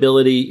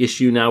liability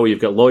issue now where you've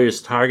got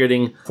lawyers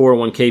targeting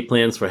 401k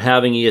plans for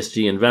having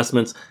ESG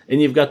investments.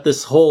 And you've got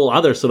this whole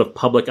other sort of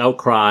public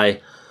outcry.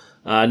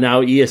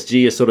 Now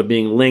ESG is sort of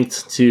being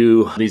linked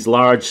to these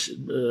large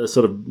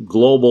sort of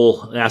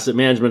global asset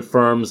management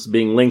firms,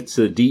 being linked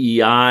to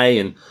DEI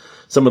and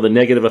some of the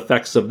negative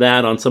effects of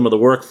that on some of the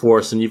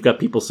workforce. And you've got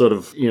people sort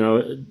of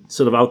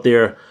out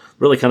there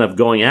really kind of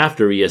going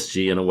after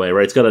ESG in a way,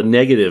 right? It's got a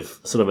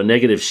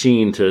negative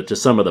sheen to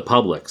some of the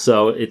public.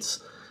 So it's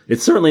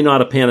certainly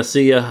not a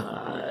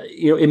panacea.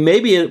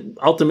 It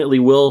ultimately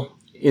will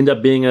end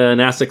up being an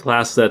asset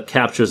class that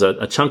captures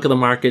a chunk of the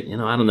market,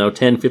 I don't know,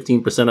 10,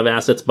 15% of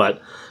assets.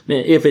 But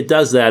if it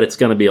does that, it's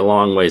going to be a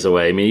long ways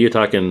away. I mean, you're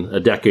talking a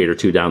decade or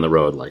two down the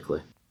road,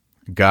 likely.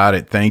 Got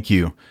it. Thank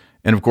you.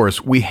 And of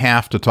course, we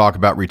have to talk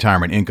about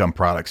retirement income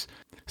products.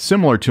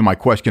 Similar to my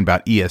question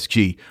about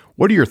ESG,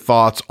 what are your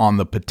thoughts on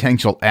the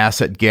potential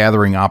asset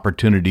gathering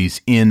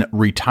opportunities in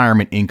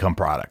retirement income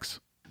products?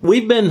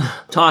 We've been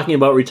talking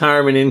about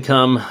retirement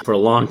income for a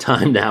long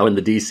time now in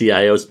the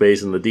DCIO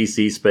space and the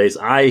DC space.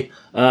 I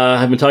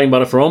have been talking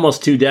about it for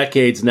almost 2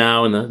 decades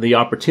now, and the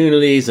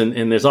opportunities,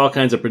 and there's all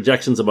kinds of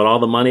projections about all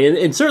the money.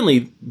 And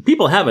certainly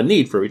people have a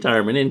need for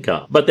retirement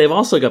income, but they've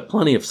also got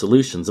plenty of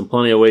solutions and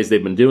plenty of ways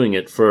they've been doing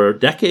it for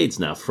decades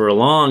now, for a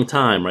long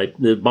time, right?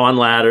 The bond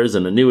ladders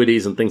and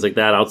annuities and things like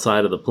that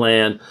outside of the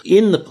plan,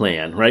 in the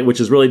plan, right? Which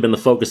has really been the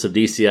focus of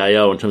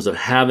DCIO in terms of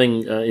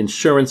having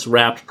insurance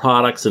wrapped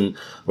products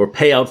or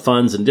payout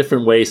funds and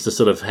different ways to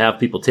sort of have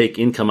people take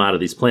income out of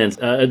these plans.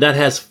 That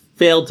has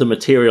failed to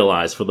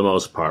materialize for the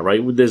most part,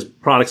 right? There's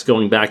products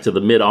going back to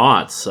the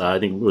mid-aughts. I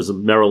think it was a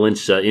Merrill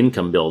Lynch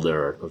income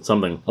builder or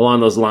something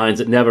along those lines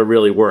that never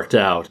really worked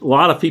out. A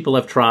lot of people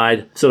have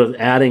tried sort of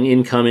adding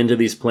income into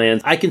these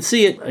plans. I can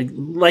see it,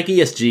 like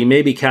ESG,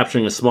 maybe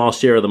capturing a small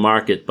share of the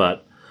market,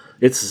 but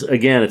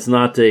it's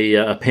not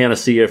a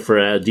panacea for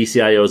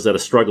DCIOs that are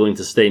struggling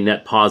to stay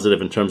net positive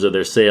in terms of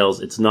their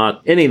sales. It's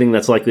not anything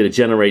that's likely to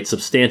generate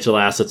substantial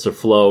assets or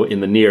flow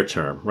in the near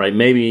term, right?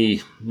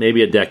 Maybe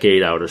a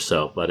decade out or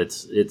so. But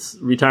it's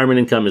retirement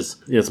income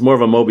it's more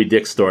of a Moby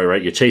Dick story,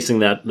 right? You're chasing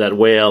that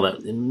whale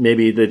that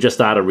maybe they're just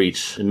out of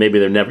reach, and maybe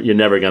you're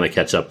never going to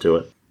catch up to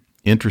it.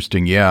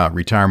 Interesting. Yeah,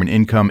 retirement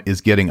income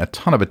is getting a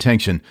ton of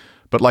attention,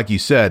 but like you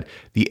said,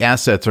 the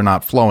assets are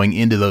not flowing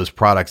into those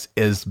products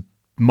as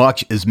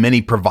much as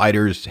many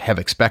providers have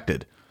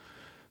expected.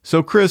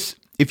 So, Chris,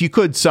 if you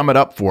could sum it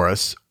up for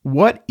us,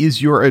 what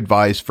is your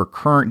advice for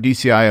current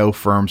DCIO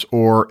firms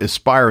or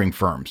aspiring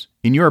firms?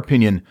 In your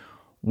opinion,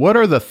 what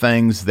are the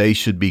things they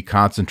should be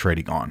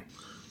concentrating on?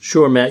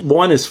 Sure, Matt.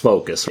 One is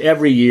focus.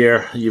 Every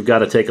year, you've got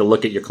to take a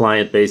look at your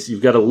client base.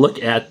 You've got to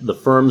look at the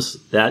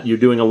firms that you're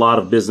doing a lot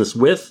of business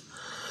with,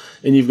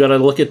 and you've got to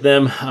look at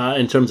them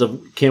in terms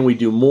of, can we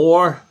do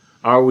more?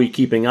 Are we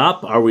keeping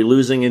up? Are we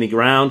losing any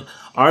ground?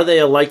 Are they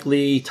a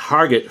likely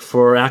target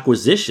for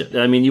acquisition?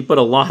 I mean, you put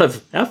a lot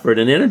of effort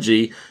and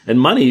energy and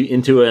money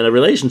into a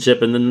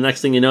relationship, and then the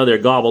next thing you know, they're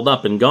gobbled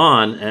up and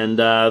gone, and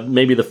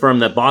maybe the firm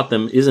that bought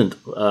them isn't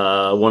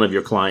one of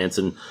your clients,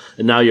 and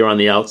now you're on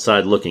the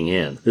outside looking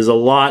in. There's a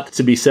lot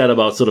to be said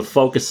about sort of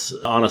focus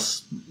on a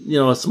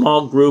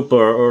small group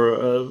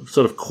or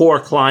sort of core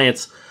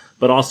clients,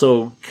 but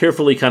also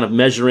carefully kind of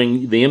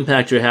measuring the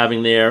impact you're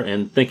having there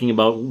and thinking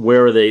about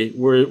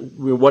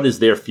what is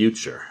their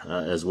future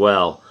as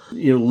well.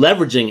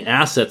 Leveraging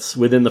assets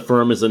within the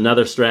firm is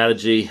another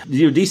strategy.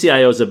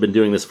 DCIOs have been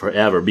doing this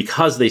forever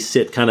because they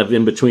sit kind of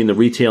in between the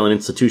retail and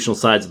institutional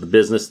sides of the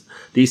business.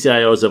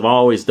 DCIOs have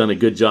always done a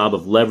good job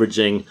of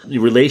leveraging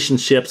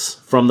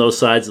relationships from those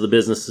sides of the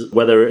business,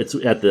 whether it's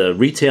at the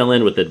retail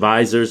end with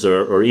advisors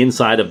or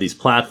inside of these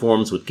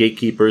platforms with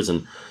gatekeepers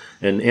and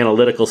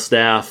analytical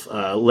staff,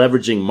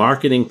 leveraging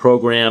marketing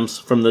programs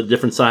from the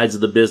different sides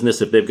of the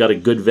business. If they've got a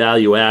good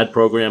value add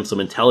program,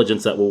 some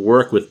intelligence that will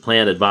work with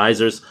plan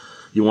advisors,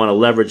 you want to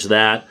leverage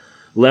that.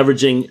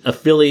 Leveraging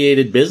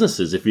affiliated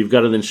businesses. If you've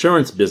got an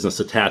insurance business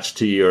attached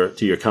to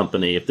your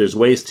company, if there's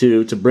ways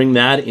to bring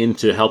that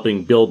into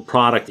helping build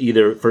product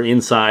either for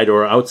inside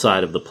or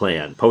outside of the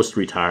plan,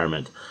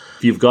 post-retirement.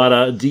 If you've got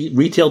a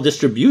retail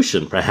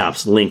distribution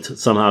perhaps linked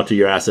somehow to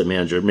your asset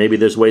manager, maybe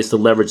there's ways to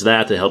leverage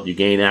that to help you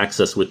gain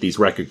access with these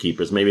record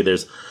keepers. Maybe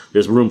there's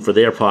room for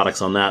their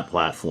products on that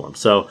platform.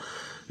 So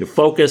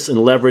focus and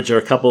leverage are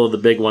a couple of the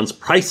big ones.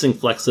 Pricing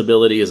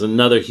flexibility is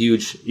another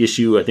huge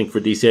issue, I think, for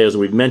DCIOs.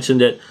 We've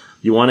mentioned it.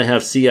 You want to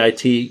have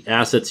CIT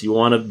assets. You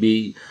want to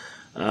be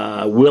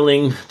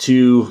willing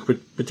to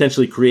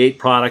potentially create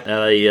product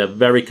at a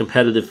very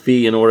competitive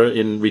fee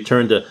in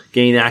return to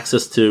gain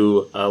access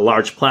to a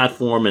large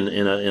platform and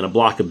in a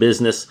block of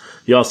business.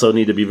 You also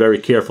need to be very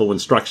careful when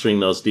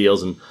structuring those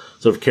deals and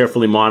sort of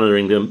carefully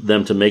monitoring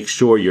them to make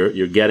sure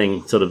you're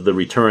getting sort of the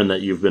return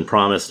that you've been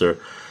promised or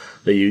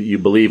that you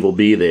believe will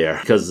be there,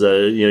 because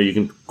you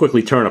can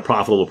quickly turn a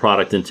profitable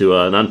product into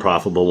an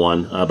unprofitable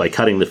one by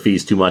cutting the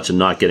fees too much and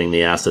not getting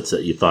the assets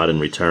that you thought in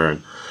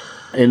return.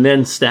 And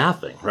then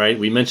staffing, right?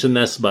 We mentioned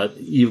this, but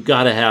you've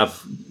got to have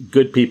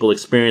good people,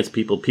 experienced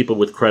people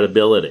with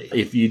credibility.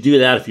 If you do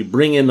that, if you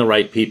bring in the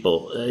right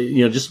people,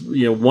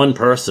 one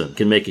person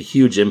can make a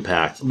huge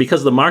impact,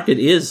 because the market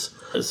is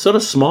sort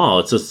of small.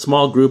 It's a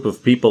small group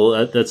of people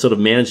that sort of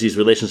manage these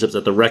relationships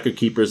at the record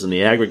keepers and the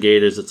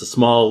aggregators. It's a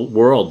small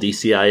world.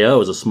 DCIO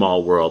is a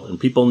small world, and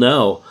people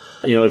know,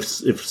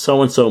 if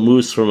so-and-so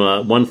moves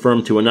from one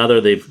firm to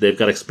another, they've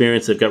got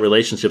experience, they've got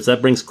relationships.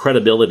 That brings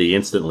credibility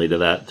instantly to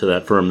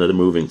that firm that they're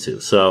moving to.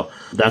 So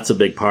that's a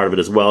big part of it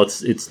as well.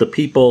 It's the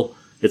people.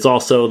 It's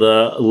also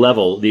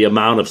the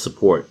amount of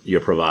support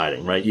you're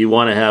providing, right? You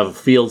want to have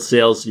field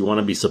sales. You want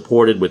to be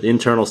supported with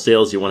internal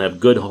sales. You want to have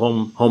good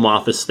home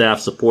office staff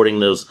supporting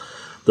those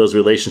those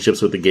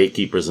relationships with the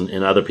gatekeepers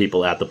and other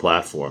people at the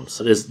platforms.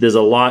 There's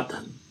a lot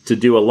to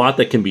do, a lot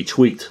that can be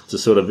tweaked to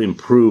sort of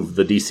improve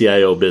the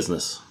DCIO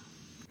business.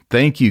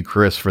 Thank you,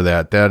 Chris, for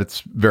that.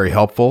 That's very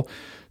helpful.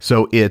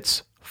 So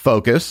it's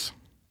focus,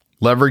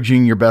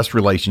 leveraging your best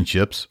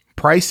relationships,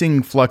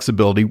 pricing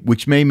flexibility,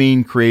 which may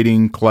mean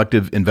creating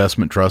collective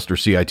investment trust or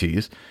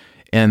CITs,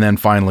 and then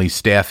finally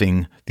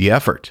staffing the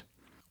effort.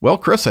 Well,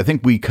 Chris, I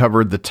think we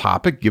covered the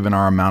topic given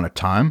our amount of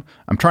time.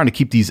 I'm trying to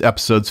keep these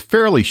episodes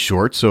fairly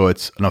short so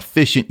it's an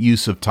efficient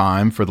use of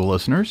time for the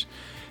listeners.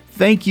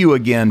 Thank you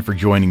again for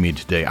joining me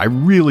today. I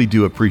really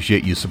do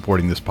appreciate you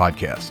supporting this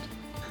podcast.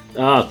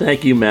 Oh,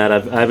 thank you, Matt.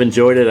 I've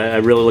enjoyed it. I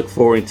really look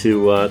forward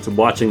to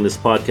watching this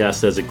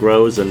podcast as it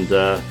grows, and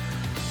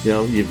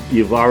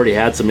you've already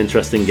had some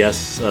interesting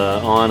guests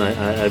on.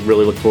 I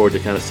really look forward to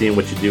kind of seeing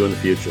what you do in the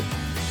future.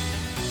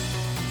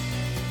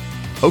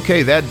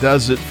 Okay, that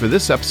does it for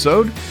this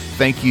episode.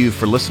 Thank you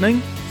for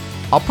listening.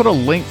 I'll put a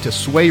link to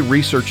Sway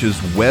Research's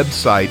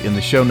website in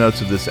the show notes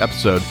of this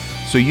episode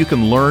so you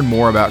can learn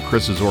more about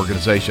Chris's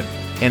organization.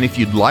 And if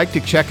you'd like to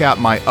check out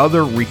my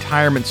other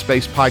Retirement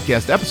Space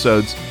podcast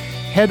episodes,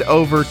 head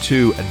over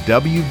to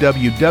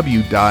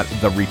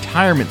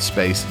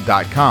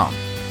www.theretirementspace.com.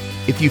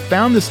 If you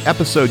found this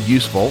episode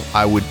useful,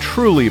 I would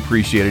truly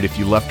appreciate it if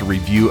you left a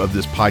review of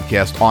this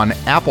podcast on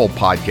Apple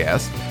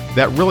Podcasts.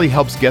 That really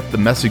helps get the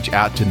message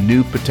out to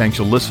new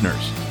potential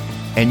listeners.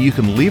 And you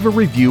can leave a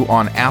review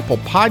on Apple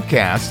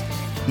Podcasts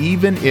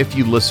even if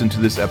you listen to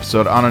this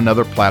episode on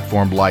another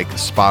platform like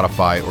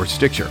Spotify or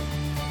Stitcher.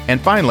 And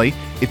finally,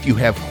 if you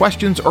have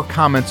questions or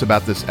comments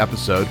about this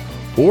episode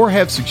or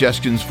have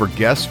suggestions for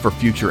guests for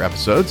future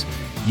episodes,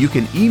 you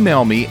can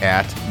email me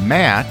at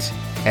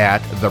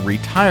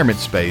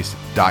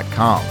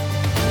matt@theretirementspace.com.